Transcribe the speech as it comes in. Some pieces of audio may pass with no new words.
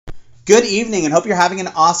Good evening, and hope you're having an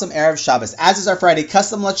awesome Erev Shabbos. As is our Friday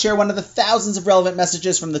custom, let's share one of the thousands of relevant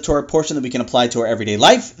messages from the Torah portion that we can apply to our everyday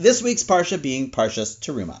life. This week's Parsha being Parshas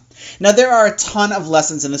Teruma. Now, there are a ton of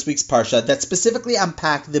lessons in this week's Parsha that specifically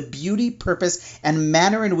unpack the beauty, purpose, and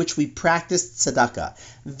manner in which we practice tzedakah.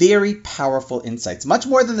 Very powerful insights, much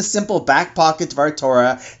more than the simple back pocket of our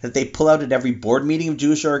Torah that they pull out at every board meeting of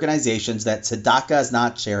Jewish organizations that tzedakah is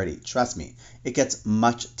not charity. Trust me, it gets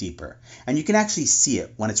much deeper. And you can actually see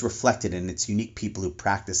it when it's reflected in its unique people who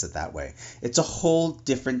practice it that way. It's a whole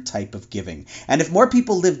different type of giving. And if more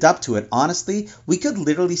people lived up to it, honestly, we could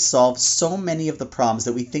literally solve so many of the problems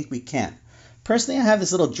that we think we can. Personally, I have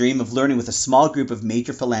this little dream of learning with a small group of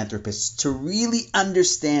major philanthropists to really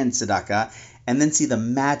understand tzedakah and then see the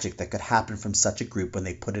magic that could happen from such a group when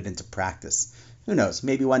they put it into practice. Who knows,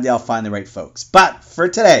 maybe one day I'll find the right folks. But for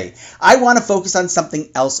today, I want to focus on something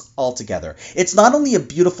else altogether. It's not only a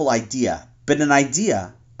beautiful idea, but an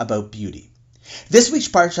idea about beauty. This week's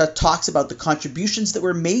Parsha talks about the contributions that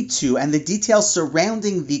were made to and the details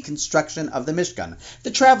surrounding the construction of the Mishkan,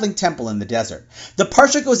 the traveling temple in the desert. The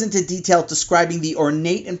Parsha goes into detail describing the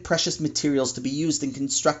ornate and precious materials to be used in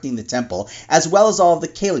constructing the temple, as well as all of the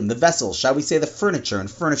kalim, the vessels, shall we say the furniture and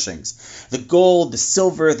furnishings, the gold, the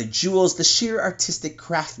silver, the jewels, the sheer artistic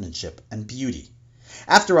craftsmanship and beauty.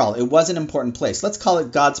 After all, it was an important place. Let's call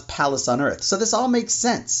it God's palace on earth. So this all makes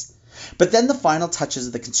sense. But then the final touches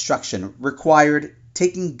of the construction required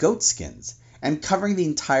taking goat skins and covering the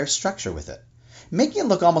entire structure with it, making it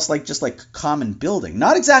look almost like just like a common building.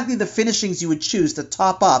 Not exactly the finishings you would choose to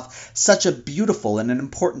top off such a beautiful and an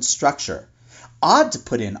important structure. Odd to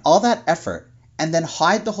put in all that effort and then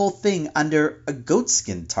hide the whole thing under a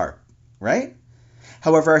goatskin tarp, right?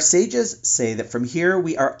 However, our sages say that from here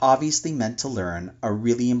we are obviously meant to learn a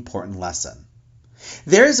really important lesson.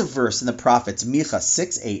 There is a verse in the prophets, Micha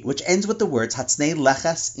 6:8, which ends with the words, Hatznei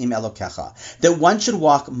leches im Elokecha, that one should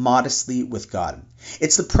walk modestly with God.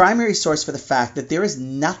 It's the primary source for the fact that there is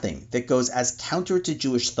nothing that goes as counter to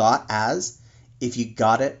Jewish thought as, if you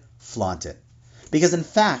got it, flaunt it. Because in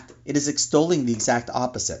fact, it is extolling the exact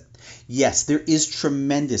opposite. Yes, there is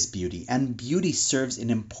tremendous beauty, and beauty serves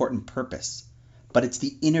an important purpose. But it's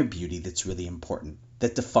the inner beauty that's really important,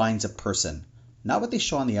 that defines a person, not what they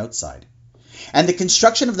show on the outside. And the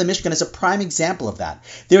construction of the Mishkan is a prime example of that.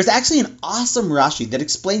 There's actually an awesome Rashi that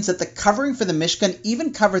explains that the covering for the Mishkan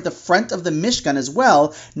even covered the front of the Mishkan as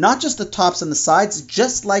well, not just the tops and the sides,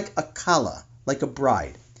 just like a kala, like a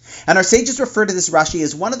bride. And our sages refer to this Rashi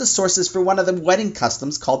as one of the sources for one of the wedding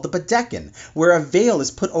customs called the Badekin, where a veil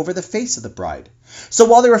is put over the face of the bride. So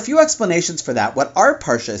while there are a few explanations for that, what our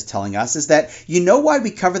Parsha is telling us is that you know why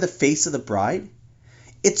we cover the face of the bride?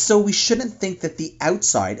 It's so we shouldn't think that the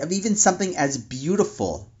outside of even something as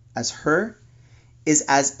beautiful as her is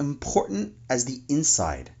as important as the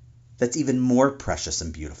inside that's even more precious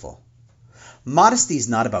and beautiful. Modesty is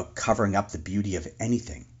not about covering up the beauty of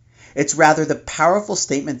anything. It's rather the powerful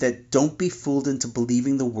statement that don't be fooled into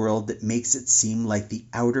believing the world that makes it seem like the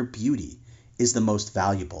outer beauty is the most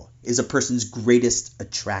valuable, is a person's greatest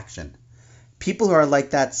attraction. People who are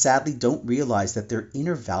like that sadly don't realize that their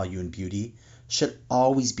inner value and beauty should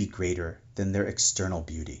always be greater than their external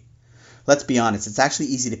beauty. Let's be honest, it's actually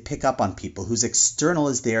easy to pick up on people whose external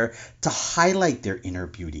is there to highlight their inner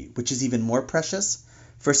beauty, which is even more precious,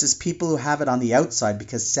 versus people who have it on the outside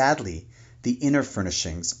because sadly, the inner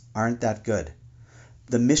furnishings aren't that good.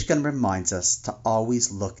 The Mishkan reminds us to always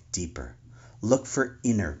look deeper, look for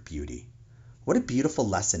inner beauty. What a beautiful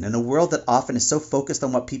lesson in a world that often is so focused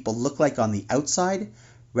on what people look like on the outside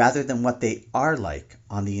rather than what they are like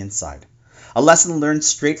on the inside. A lesson learned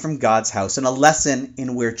straight from God's house, and a lesson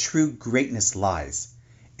in where true greatness lies.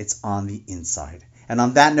 It's on the inside. And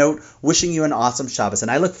on that note, wishing you an awesome Shabbos,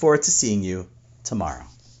 and I look forward to seeing you tomorrow.